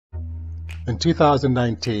In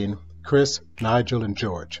 2019, Chris, Nigel, and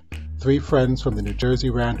George, three friends from the New Jersey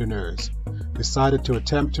Randonneurs, decided to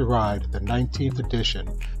attempt to ride the 19th edition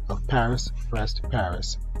of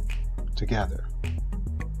Paris-Brest-Paris together.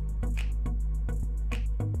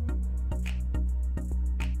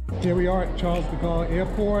 Here we are at Charles de Gaulle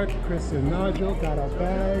Airport. Chris and Nigel got our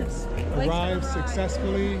bags, arrived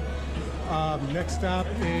successfully. Next stop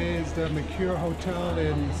is the Mercure Hotel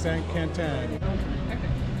in Saint-Quentin.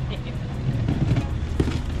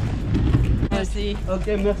 Merci.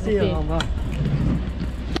 Okay, merci.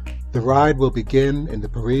 The ride will begin in the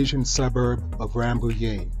Parisian suburb of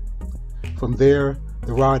Rambouillet. From there,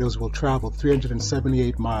 the riders will travel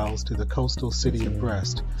 378 miles to the coastal city of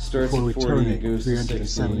Brest before returning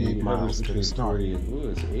 378 miles to the start.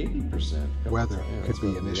 Weather could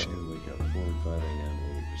be an issue. Wake up 4 and 5 a.m.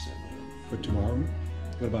 80%. For tomorrow?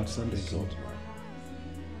 What about Sunday? Still tomorrow.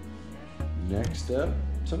 Next up,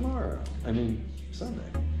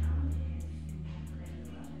 Sunday.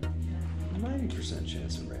 90%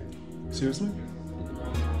 chance of rain. Seriously?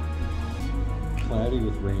 Cloudy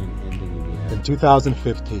with rain ending in the In afternoon.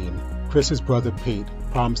 2015, Chris's brother Pete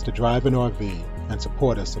promised to drive an RV and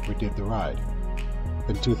support us if we did the ride.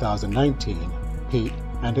 In 2019, Pete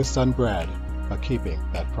and his son Brad are keeping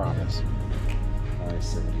that promise. High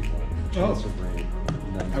 71. Chance of rain.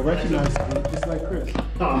 90%. I recognize Pete just like Chris.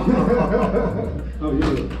 Oh,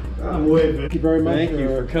 you. I'm waving. Thank you very much. Thank you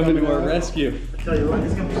for coming to our rescue. I tell you what,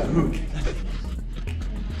 it's gonna be smooth.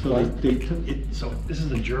 So, So this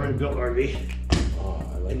is a German-built RV, oh,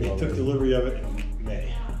 I like and they all took those. delivery of it in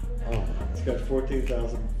May. Oh, It's got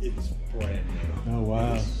 14,000. It's brand new. Oh,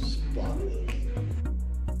 wow. It's spotless.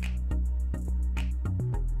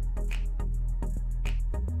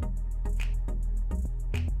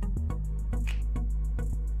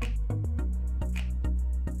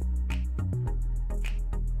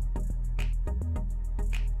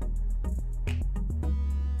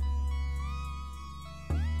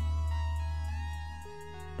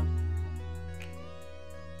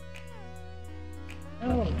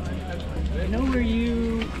 Oh, I know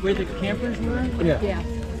where the campers were? Yeah.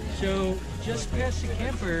 So just past the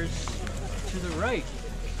campers to the right.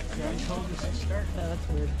 They told us to start. Oh, that's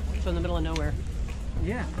weird. So in the middle of nowhere.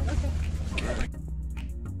 Yeah.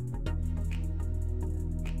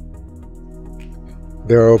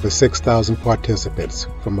 There are over 6,000 participants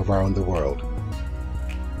from around the world.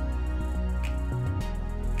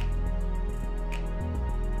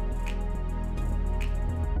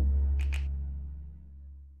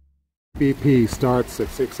 PBP starts at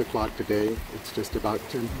 6 o'clock today. It's just about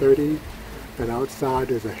 10:30, and outside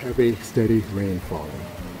there's a heavy, steady rain falling.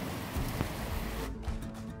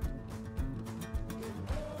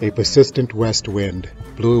 A persistent west wind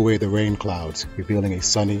blew away the rain clouds, revealing a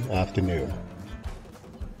sunny afternoon.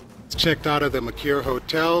 Checked out of the Mercure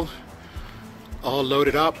Hotel, all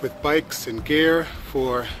loaded up with bikes and gear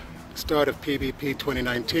for start of PBP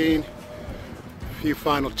 2019. A few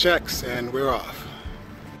final checks and we're off.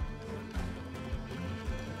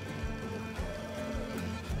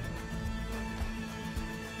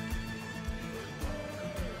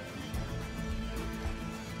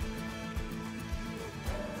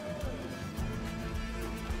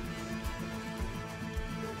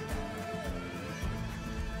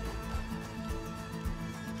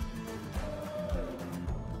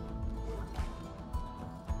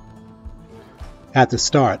 At the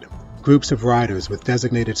start, groups of riders with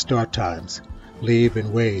designated start times leave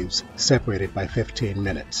in waves separated by 15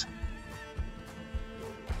 minutes.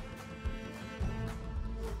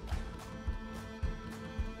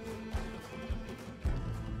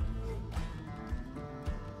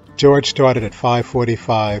 George started at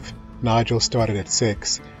 5:45, Nigel started at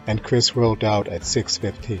 6, and Chris rolled out at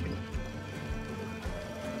 6:15.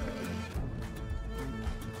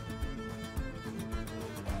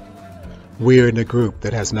 We are in a group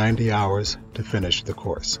that has 90 hours to finish the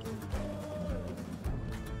course.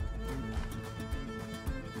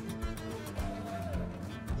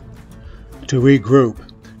 To regroup,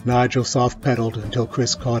 Nigel soft-pedaled until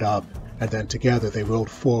Chris caught up, and then together they rolled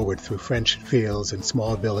forward through French fields and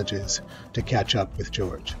small villages to catch up with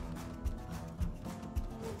George.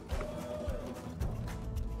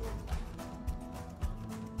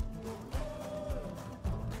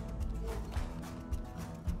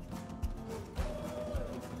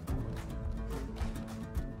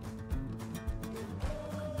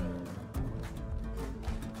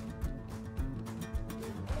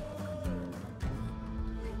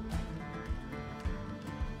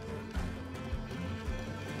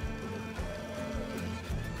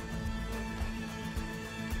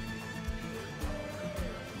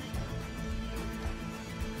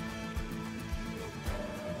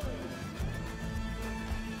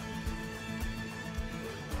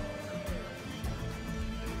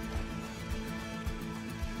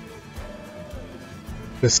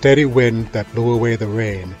 The steady wind that blew away the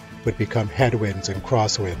rain would become headwinds and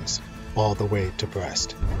crosswinds all the way to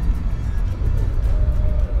Brest.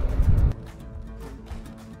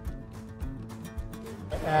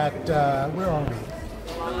 At, where are we?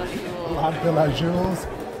 La Jules,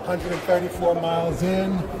 134 miles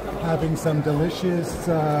in, having some delicious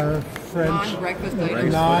French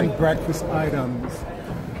non-breakfast items.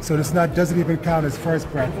 So this doesn't even count as first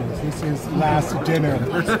breakfast. This is last dinner.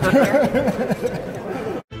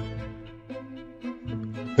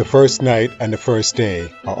 The first night and the first day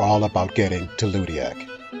are all about getting to Ludiac.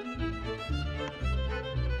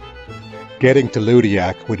 Getting to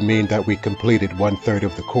Ludiac would mean that we completed 1/3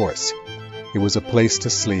 of the course. It was a place to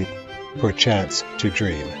sleep, for a chance to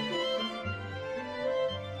dream.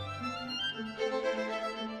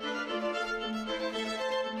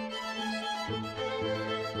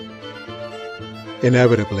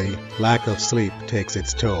 Inevitably, lack of sleep takes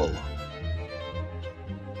its toll.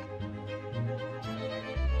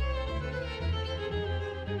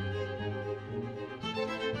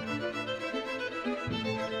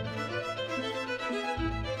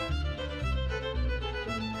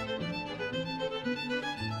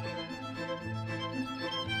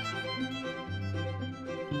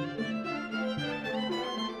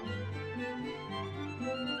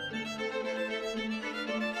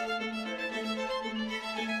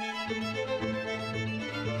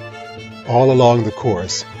 All along the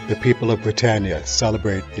course, the people of Britannia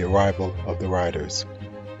celebrate the arrival of the riders.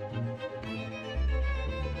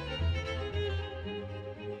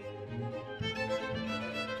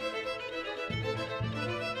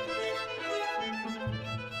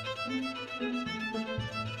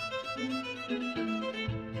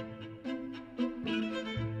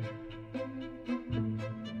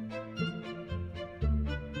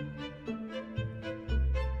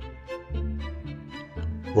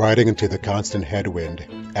 Riding into the constant headwind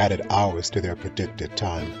added hours to their predicted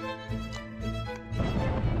time.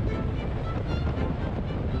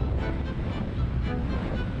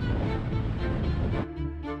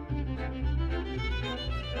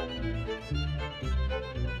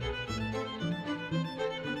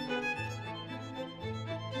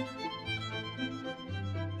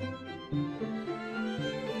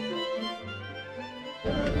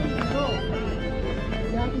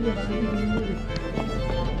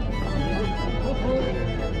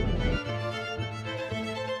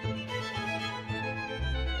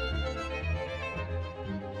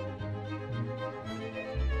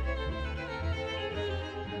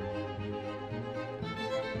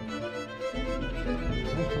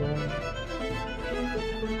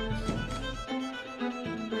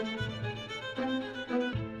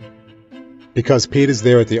 Because Pete is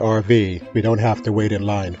there at the RV, we don't have to wait in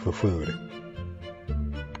line for food.